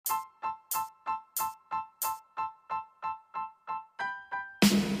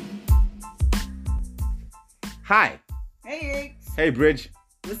Hi. Hey, Hey, Bridge.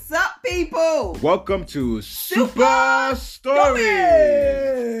 what's up, people? Welcome to Super Stories.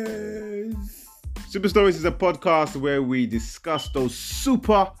 Super Stories is a podcast where we discuss those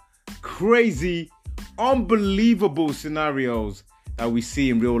super crazy, unbelievable scenarios that we see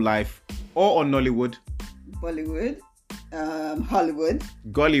in real life or on Nollywood, Bollywood, Hollywood,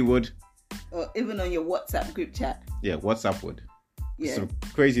 Gollywood, or even on your WhatsApp group chat. yeah, WhatsApp wood. Yeah. Some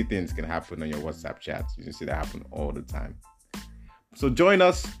crazy things can happen on your WhatsApp chats. You can see that happen all the time. So join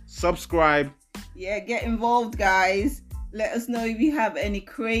us, subscribe. Yeah, get involved, guys. Let us know if you have any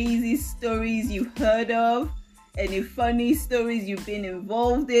crazy stories you've heard of, any funny stories you've been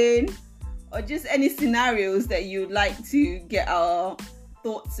involved in, or just any scenarios that you'd like to get our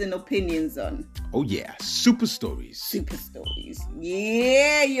thoughts and opinions on. Oh yeah, Super Stories. Super stories.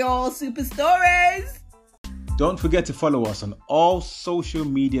 Yeah, y'all, super stories. Don't forget to follow us on all social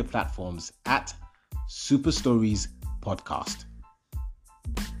media platforms at Super Stories Podcast.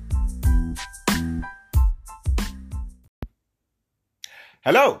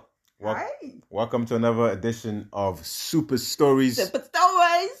 Hello. Hi. Welcome to another edition of Super Stories. Super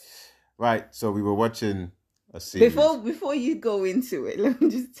stories. Right, so we were watching a series. Before you go into it, let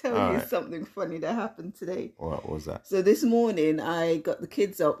me just tell All you right. something funny that happened today. What was that? So this morning, I got the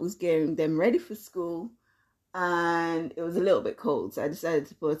kids up, was getting them ready for school, and it was a little bit cold, so I decided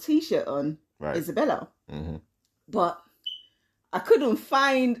to put a t-shirt on Right. Isabella. Mm-hmm. But I couldn't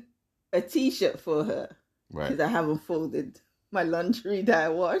find a t-shirt for her Right, because I haven't folded my laundry that I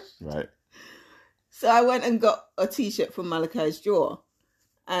washed. right. So I went and got a t-shirt from Malachi's drawer,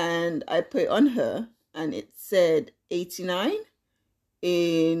 and I put it on her, and it said 89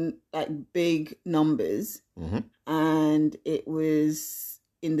 in like big numbers, Mm-hmm. and it was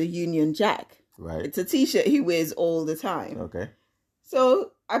in the Union Jack. Right. It's a t-shirt he wears all the time. Okay.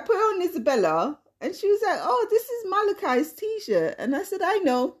 So I put it on Isabella, and she was like, "Oh, this is Malachi's t-shirt." And I said, "I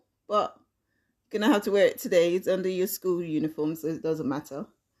know, but you're gonna have to wear it today. It's under your school uniform, so it doesn't matter."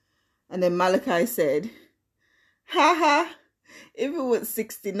 And then Malachi said, "Haha, if it was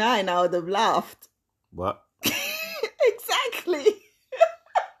 69, I would have laughed." What? Exactly.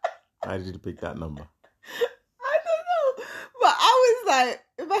 Why did you pick that number? I don't know. But I was like,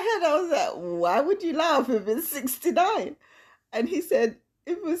 in my head, I was like, why would you laugh if it's 69? And he said,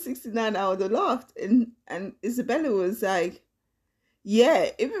 if it was 69, I would have laughed. And Isabella was like,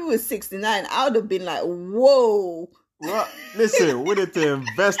 yeah, if it was 69, I would have been like, whoa. What? Listen, we need to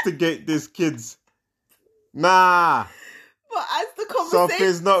investigate these kids. Nah. But as the conversation...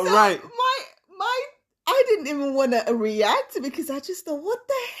 Something's not right. I didn't even want to react because I just thought, what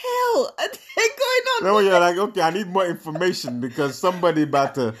the hell are they going on? Then when you're like, okay, I need more information because somebody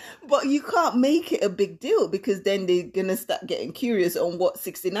about to... But you can't make it a big deal because then they're going to start getting curious on what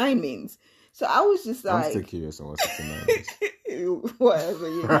 69 means. So I was just like... I'm still curious on what 69 is. Whatever,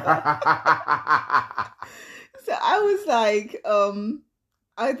 you know. So I was like,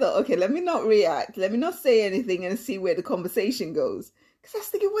 I thought, okay, let me not react. Let me not say anything and see where the conversation goes. Because I was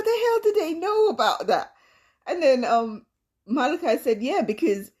thinking, what the hell did they know about that? And then Malachi said, yeah,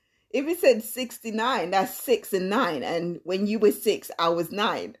 because if it said 69, that's 6 and 9. And when you were 6, I was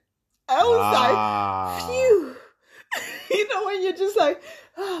 9. I was like, phew. You know, when you're just like,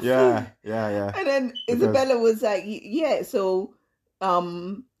 oh, Yeah. And then Isabella was like, yeah, so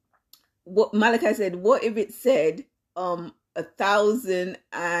what Malachi said, what if it said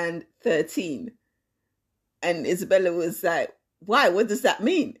 1013? And Isabella was like, why? What does that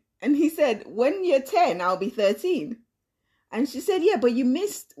mean? And he said, when you're 10, I'll be 13. And she said, yeah, but you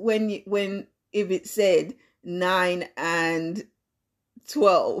missed when if it said 9 and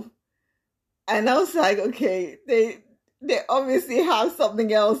 12. And I was like, okay, they obviously have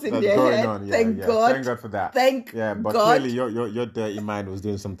something else in their head. On. Yeah, Thank God. Thank God for that. Thank but God. clearly your dirty mind was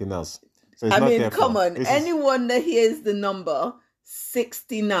doing something else. So it's I not mean, their come fault. on. This Anyone that hears the number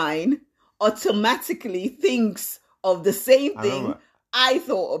 69 automatically thinks of the same thing I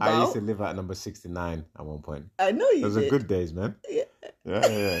thought about. I used to live at number 69 at one point. I know you Those did. are good days, man. Yeah.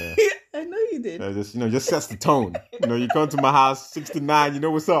 Yeah. I know you did. Just sets the tone. You come to my house, 69, you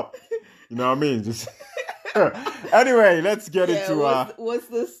know what's up. You know what I mean? Just anyway, let's get into what's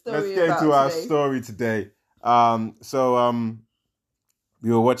the story. Let's get into our story today. We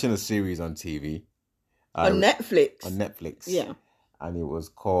were watching a series on TV. On Netflix. On Netflix. Yeah. And it was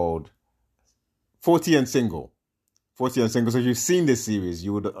called 40 and Single. 40 and Single. So if you've seen this series,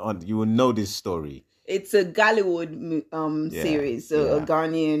 you would know this story. It's a Gollywood series, so a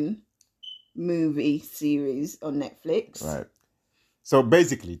Ghanaian movie series on Netflix. Right. So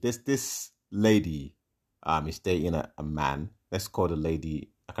basically, this lady is dating a man. Let's call the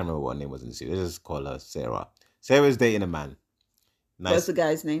lady, I can't remember what her name was in the series. Let's just call her Sarah. Sarah's dating a man. Nice. What's the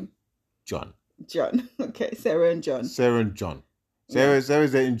guy's name? John. John. Okay, Sarah and John. Sarah's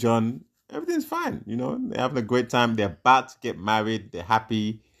dating John. Everything's fine. They're having a great time. They're about to get married. They're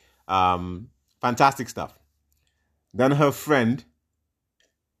happy. Fantastic stuff. Then her friend,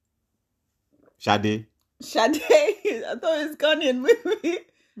 Sade. I thought it was Ghanaian movie.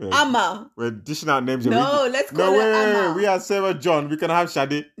 Amma. We're dishing out names. No, let's call her Amma. We are Sarah John. We can have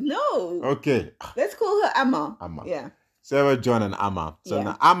Sade. No. Okay. Let's call her Amma. Amma. Yeah. Sarah John and Amma. So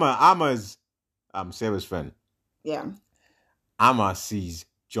now Amma is Sarah's friend. Yeah. Amma sees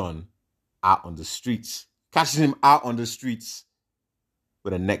John out on the streets, catches him out on the streets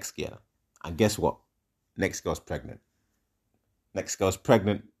with a next girl. And guess what? Next girl's pregnant.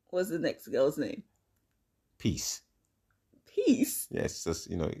 What's the next girl's name? Peace. Peace? Yes, just,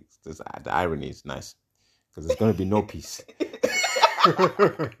 the irony is nice. Because there's going to be no peace.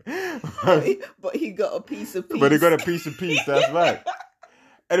 But he got a piece of peace. But he got a piece of peace, that's right.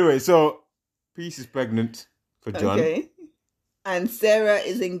 Anyway, so Peace is pregnant for John. Okay. And Sarah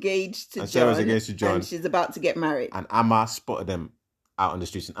is engaged to John. And she's about to get married. And Amma spotted them out on the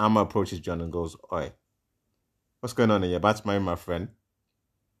streets. And Amma approaches John and goes, "Oi, what's going on here? You're about to marry my friend.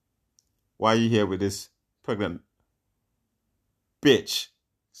 Why are you here with this pregnant bitch?"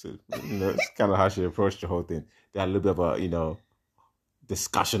 So, it's kind of how she approached the whole thing. They had a little bit of a,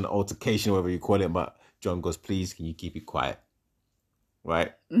 discussion, altercation, whatever you call it. But John goes, "Please, can you keep it quiet?"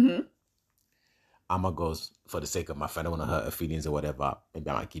 Right? Mm-hmm. Amma goes, "For the sake of my friend, I don't want to hurt her feelings or whatever. Maybe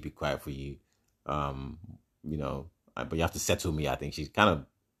I might keep it quiet for you. But you have to settle me." I think she kind of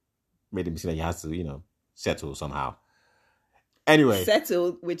made him see that he has to, settle somehow. Anyway.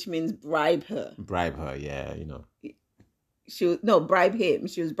 Settle, which means bribe her. Bribe her, yeah, bribe him.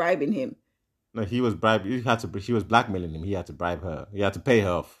 She was bribing him. No, he was she was blackmailing him. He had to bribe her. He had to pay her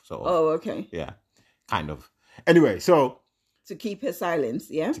off. So. Oh, okay. Yeah, kind of. Anyway, so. To keep her silence,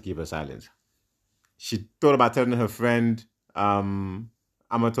 yeah? To keep her silence. She thought about telling her friend. Amma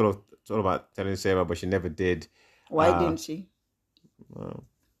thought about telling Sarah, but she never did. Why didn't she? Well,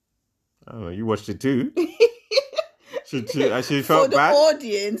 I don't know. You watched it too. She felt for the bad.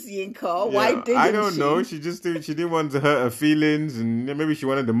 Audience, Yinka. Why didn't she? I don't know. She didn't want to hurt her feelings, and maybe she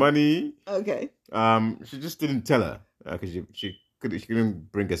wanted the money. Okay. She just didn't tell her because she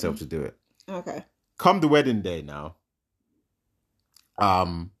couldn't bring herself to do it. Okay. Come the wedding day now.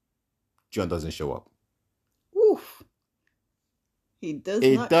 John doesn't show up. Oof. He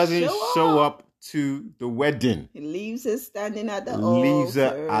doesn't show up to the wedding. He leaves her standing at the altar. Leaves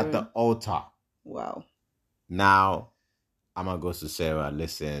her at the altar. Wow. Now, Amma goes to Sarah,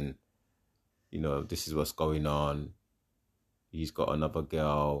 "Listen, this is what's going on. He's got another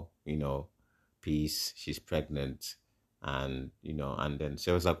girl, Peace, she's pregnant." And, and then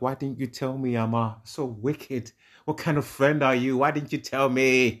Sarah's like, "Why didn't you tell me, Amma? So wicked. What kind of friend are you? Why didn't you tell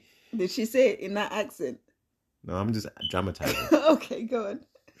me?" Did she say it in that accent? No, I'm just dramatizing. Okay, go on.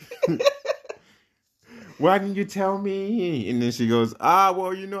 "Why didn't you tell me?" And then she goes, "Well,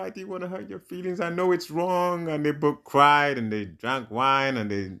 I didn't want to hurt your feelings. I know it's wrong." And they both cried and they drank wine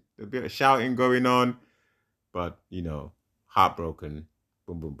and a bit of shouting going on. But, heartbroken.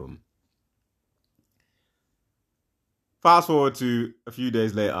 Boom, boom, boom. Fast forward to a few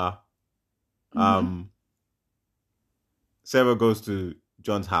days later. Mm-hmm. Sarah goes to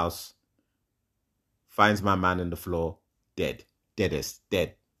John's house, finds my man on the floor, dead.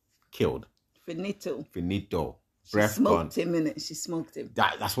 Dead. Killed. Finito. Breath smoked gone. Him in it. She smoked him.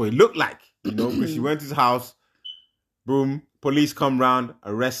 That's what it looked like, because she went to his house. Boom. Police come round,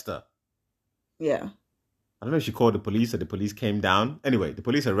 arrest her. Yeah. I don't know if she called the police or the police came down. Anyway, the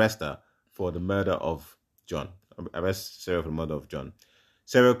police arrest her for the murder of John. Arrest Sarah for the murder of John.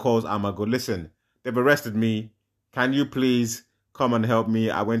 Sarah calls Amma, go, "Listen, they've arrested me. Can you please come and help me?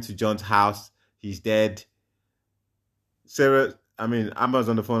 I went to John's house. He's dead." Amma's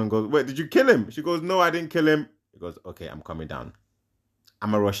on the phone and goes, "Wait, did you kill him?" She goes, "No, I didn't kill him." He goes, "Okay, I'm coming down."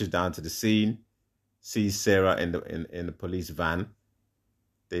 Amma rushes down to the scene, sees Sarah in the police van.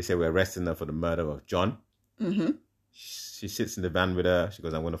 They say, "We're arresting her for the murder of John." Mm-hmm. She sits in the van with her. She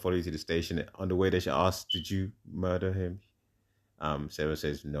goes, "I'm going to follow you to the station." On the way there, she asks, "Did you murder him?" Sarah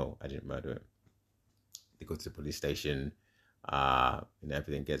says, "No, I didn't murder him." They go to the police station.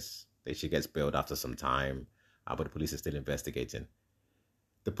 She gets bailed after some time. But the police are still investigating.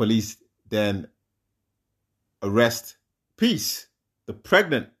 The police then arrest Peace, the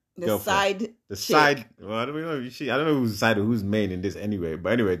pregnant girlfriend. Well, I don't know who's side or who's main in this anyway.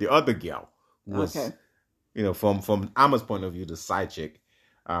 But anyway, the other girl was, from Amma's point of view, the side chick.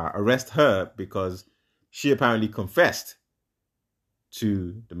 Arrest her because she apparently confessed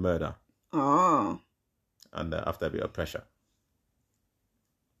to the murder. Oh. after a bit of pressure.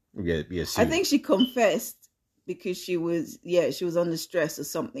 We assume. I think she confessed because she was under stress or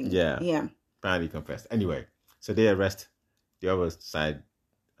something. Yeah. Yeah. Apparently confessed. Anyway, so they arrest the other side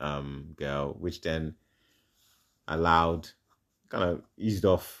girl, which then allowed, kind of eased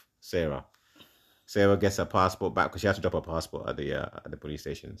off Sarah. Sarah gets her passport back because she had to drop her passport at the police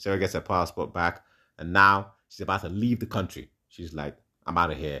station. Sarah gets her passport back, and now she's about to leave the country. She's like, I'm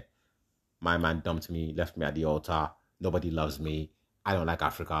out of here. My man dumped me, left me at the altar. Nobody loves me. I don't like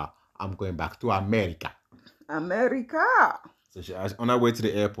Africa. I'm going back to America. America. So she, on her way to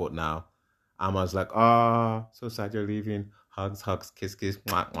the airport now, Amma's like, so sad you're leaving. Hugs, kiss,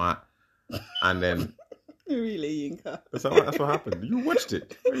 mwah, mwah. And then... Really, Yinka? That's what happened. You watched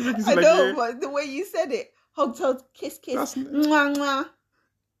it. I know, but the way you said it. Hugs, kiss, mwah, mwah.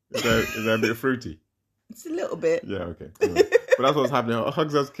 Is that a bit fruity? It's a little bit. Yeah, okay. Anyway. But that's what's happening.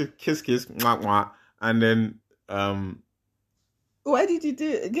 Hugs, kiss, mwah, mwah. And then... Why did you do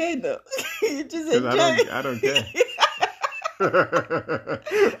it again, though? You just enjoy I don't care.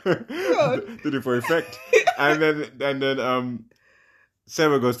 Did it for effect. And then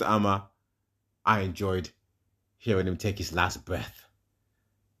Sarah goes to Amma. I enjoyed hearing him take his last breath.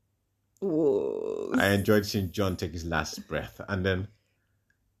 Whoa. I enjoyed seeing John take his last breath. And then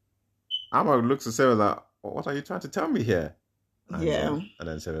Amma looks at Sarah like, what are you trying to tell me here? And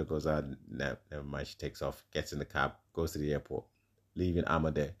then Sarah goes, never mind. She takes off, gets in the cab, goes to the airport, leaving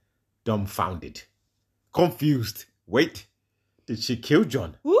Amma there, dumbfounded, confused. Wait, did she kill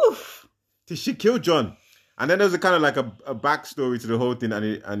John? Woof. Did she kill John? And then there's a kind of like a backstory to the whole thing,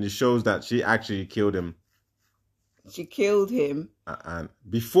 and it shows that she actually killed him. She killed him. And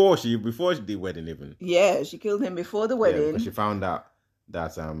before she did the wedding even. Yeah, she killed him before the wedding. Yeah, but she found out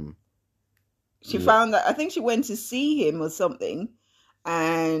that found that, I think she went to see him or something,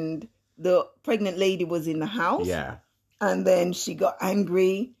 and the pregnant lady was in the house. Yeah. And then she got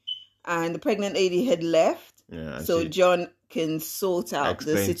angry, and the pregnant lady had left. Yeah. So John can sort out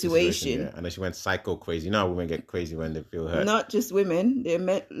the situation. Yeah. And then she went psycho crazy. You know how women get crazy when they feel hurt. Not just women. There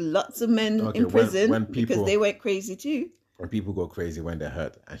are lots of men in prison when people, because they went crazy too. When people go crazy when they're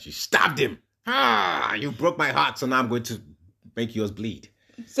hurt. And she stabbed him. You broke my heart, so now I'm going to make yours bleed.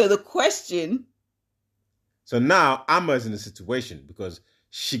 So the question... So now Amma's in a situation because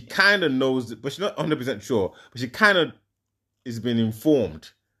she kind of knows, but she's not 100% sure, but she kind of is being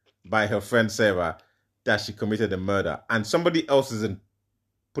informed by her friend Sarah that she committed a murder, and somebody else is in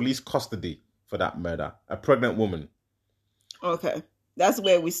police custody for that murder, a pregnant woman. Okay. That's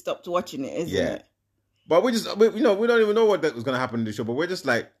where we stopped watching it, isn't it? But we don't even know what that was going to happen in the show, but we're just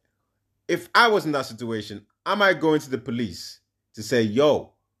like, if I was in that situation, am I going to the police to say,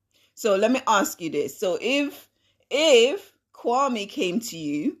 yo? So let me ask you this. So if Kwame came to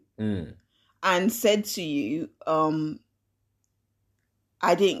you and said to you,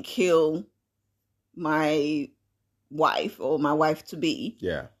 I didn't kill my wife or my wife to be.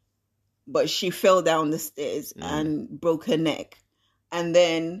 Yeah. But she fell down the stairs and broke her neck. And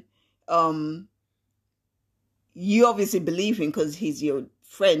then you obviously believe him because he's your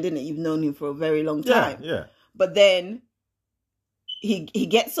friend, isn't it? You've known him for a very long time. Yeah. But then he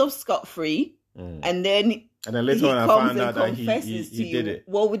gets off scot-free, and then later on I found out that he did it.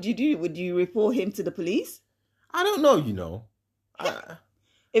 What would you do? Would you report him to the police? I don't know,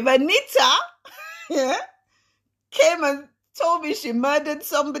 If Anita came and told me she murdered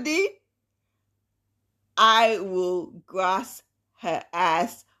somebody, I will grass her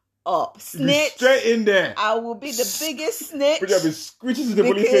ass up. Snitch. Straight in there. I will be the biggest snitch. But I'll be screeching to the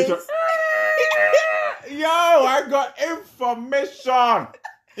police station. Yo, I got information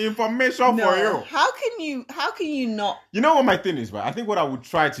for you. How can you not? You know what my thing is, right? I think what I would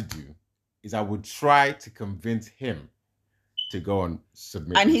try to do is I would try to convince him to go and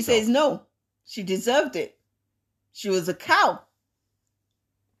submit. And himself. He says no. She deserved it. She was a cow.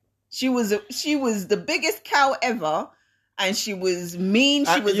 She was the biggest cow ever, and she was mean.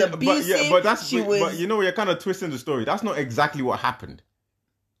 She was abusive. But you know, you're kind of twisting the story. That's not exactly what happened.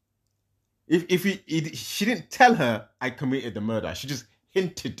 If she didn't tell her I committed the murder, she just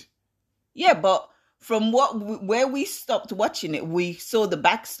hinted. Yeah, but from where we stopped watching it, we saw the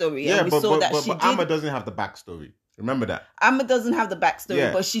backstory. Yeah, and we saw that but Amma doesn't have the backstory. Remember that. Amma doesn't have the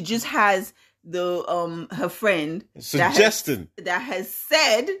backstory, but she just has the her friend suggesting that has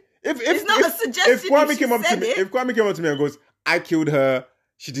said. It's not a suggestion. If Kwame came up to me and goes, I killed her,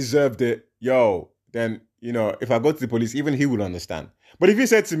 she deserved it, then if I go to the police, even he will understand. But if he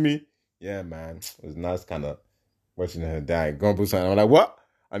said to me, yeah, man, it was nice kind of watching her die, go and put something, I'm like, what?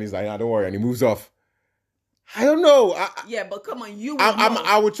 And he's like, don't worry, and he moves off. I don't know. Yeah, but come on, you would know.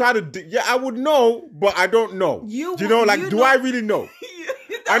 I would try to. Yeah, I would know, but I don't know. Do you know? Like, do I really know?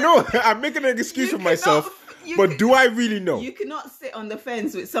 I know I'm making an excuse for myself, but do I really know? You cannot sit on the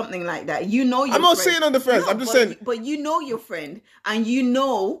fence with something like that. You know your I'm not friend. sitting on the fence. I'm just saying. But you know your friend, and you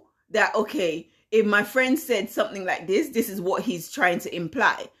know that, okay, if my friend said something like this is what he's trying to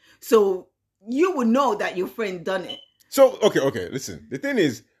imply. So you would know that your friend done it. So, okay, listen. The thing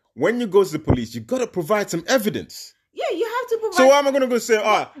is, when you go to the police, you got to provide some evidence. Yeah, you have to provide. So why am I going to go say,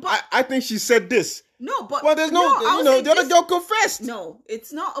 I think she said this? No, but... Well, there's the other girl confessed. No,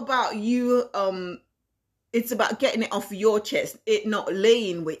 it's not about you, it's about getting it off your chest, it not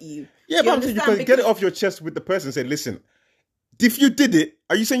laying with you. Yeah, but I'm saying you can get it off your chest with the person and say, listen, if you did it,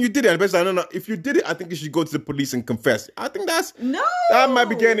 are you saying you did it? And the person, no, if you did it, I think you should go to the police and confess. I think that might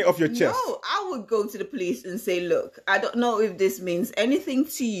be getting it off your chest. No, I would go to the police and say, look, I don't know if this means anything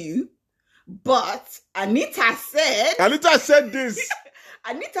to you, but Anita said this.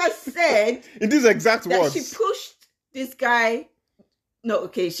 Anita said in these exact that words. She pushed this guy. No,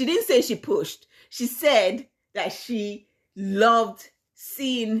 okay, she didn't say she pushed. She said that she loved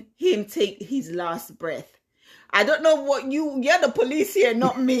seeing him take his last breath. I don't know what you're the police here,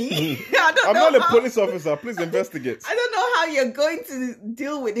 not me. I'm not a police officer. Please investigate. I don't know how you're going to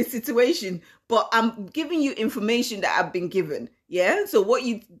deal with this situation, but I'm giving you information that I've been given. Yeah. So what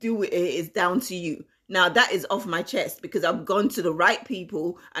you do with it is down to you. Now that is off my chest because I've gone to the right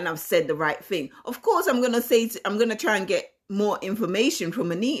people and I've said the right thing. Of course, I'm going to try and get more information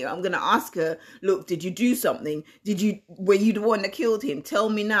from Anita. I'm going to ask her, look, did you do something? Were you the one that killed him? Tell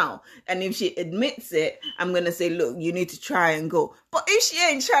me now. And if she admits it, I'm going to say, look, you need to try and go. But if she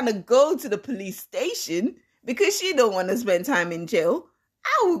ain't trying to go to the police station because she don't want to spend time in jail,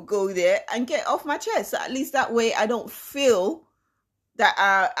 I will go there and get off my chest. So at least that way I don't feel that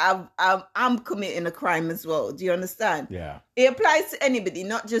I'm committing a crime as well. Do you understand? Yeah. It applies to anybody,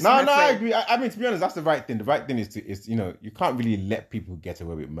 not just my friend. I agree. I mean, to be honest, that's the right thing. The right thing is you can't really let people get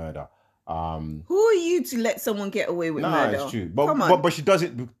away with murder. Who are you to let someone get away with murder? No, it's true. But she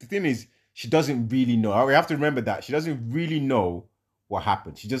doesn't. The thing is, she doesn't really know. We have to remember that she doesn't really know what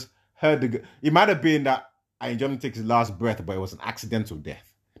happened. She just heard it might have been that Johnny takes his last breath, but it was an accidental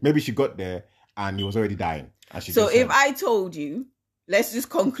death. Maybe she got there and he was already dying. So if I told you, let's just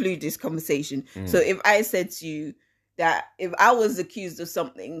conclude this conversation. So if I said to you that if I was accused of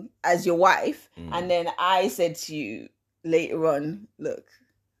something as your wife, and then I said to you later on, look,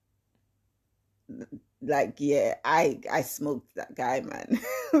 like, yeah, I smoked that guy, man.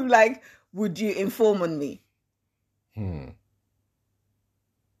 Like, would you inform on me? I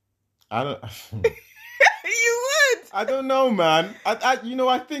don't. You would. I don't know, man. I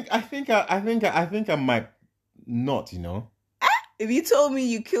think I might not. If you told me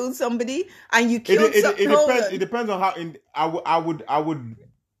you killed somebody and you killed somebody, it depends on how. I would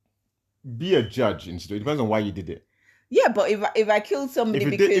be a judge. It depends on why you did it. Yeah, but if I killed somebody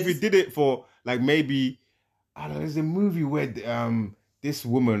if you did it for like maybe I don't know, there's a movie where this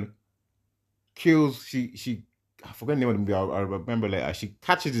woman kills she I forgot the name of the movie. I'll remember later. She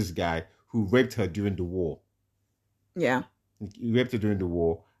catches this guy who raped her during the war. Yeah, he raped her during the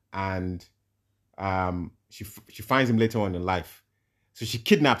war, and she finds him later on in life. So she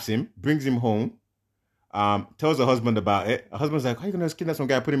kidnaps him, brings him home, tells her husband about it. Her husband's like, how are you going to kidnap some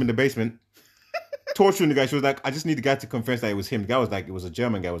guy, put him in the basement? Torturing the guy. She was like, I just need the guy to confess that it was him. The guy was like, it was a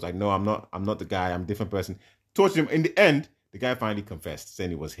German guy. I was like, no, I'm not the guy. I'm a different person. Tortured him. In the end, the guy finally confessed,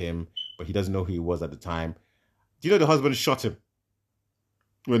 saying it was him, but he doesn't know who he was at the time. Do you know the husband shot him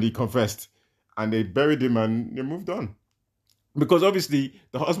when he confessed? And they buried him and they moved on. Because obviously,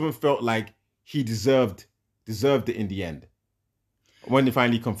 the husband felt like he deserved it in the end when he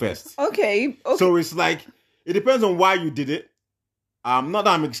finally confessed. Okay. So it's like, it depends on why you did it. Not that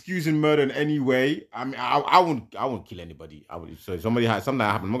I'm excusing murder in any way. I mean, I won't kill anybody. So if somebody has something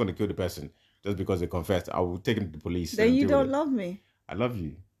that happened, I'm not going to kill the person just because they confessed. I will take them to the police. Then you don't love me. I love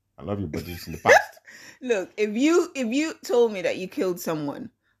you, but it's in the past. Look, if you told me that you killed someone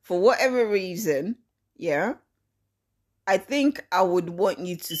for whatever reason, yeah, I think I would want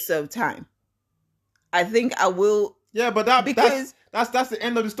you to serve time. I think I will. Yeah, but that's the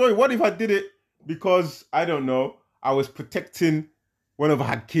end of the story. What if I did it because, I don't know, I was protecting one of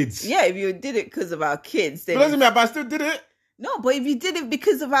our kids? Yeah, if you did it because of our kids, then... But doesn't mean I still did it. No, but if you did it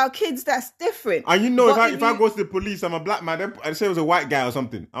because of our kids, that's different. And if I go to the police, I'm a black man, I say it was a white guy or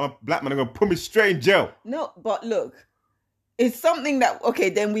something, I'm a black man, they're going to put me straight in jail. No, but look, it's something that, okay,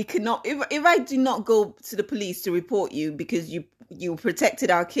 then we cannot... If I do not go to the police to report you because you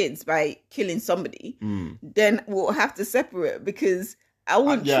protected our kids by killing somebody, then we'll have to separate because I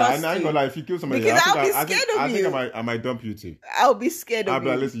wouldn't Yeah, trust and I ain't you. gonna lie. If you kill somebody, Because I'll be I scared of I think you. I might dump you too. I'll be scared I'll of be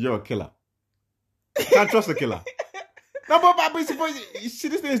like, you. listen, you're a killer. Can't trust a killer. No, but you see,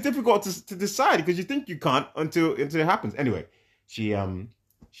 this thing is difficult to decide because you think you can't until it happens. Anyway, she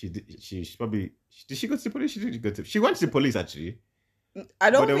probably did she go to the police? She went to the police actually. I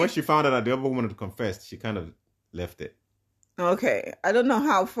don't But then when think... she found out that the other woman had confessed, she kind of left it. Okay, I don't know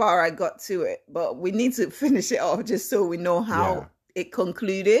how far I got to it, but we need to finish it off just so we know how it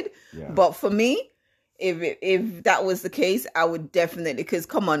concluded. Yeah. But for me, if that was the case, I would definitely, because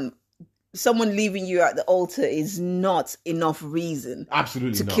come on, someone leaving you at the altar is not enough reason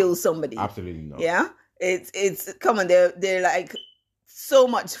Absolutely to not. kill somebody. Absolutely not. Yeah, it's come on, they're like so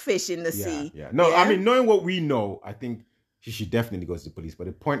much fish in the sea. Yeah. No, I mean, knowing what we know, I think she should definitely go to the police. But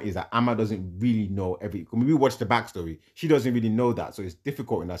the point is that Amma doesn't really know when we watch the backstory, she doesn't really know that. So it's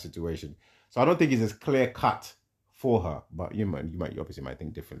difficult in that situation. So I don't think it's as clear cut for her. But you obviously might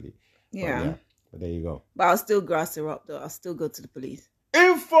think differently. Yeah. But there you go. But I'll still grass her up though. I'll still go to the police.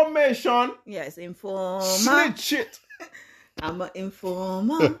 Information. Yes, informer. Snitch it. I'm an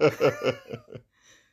informer.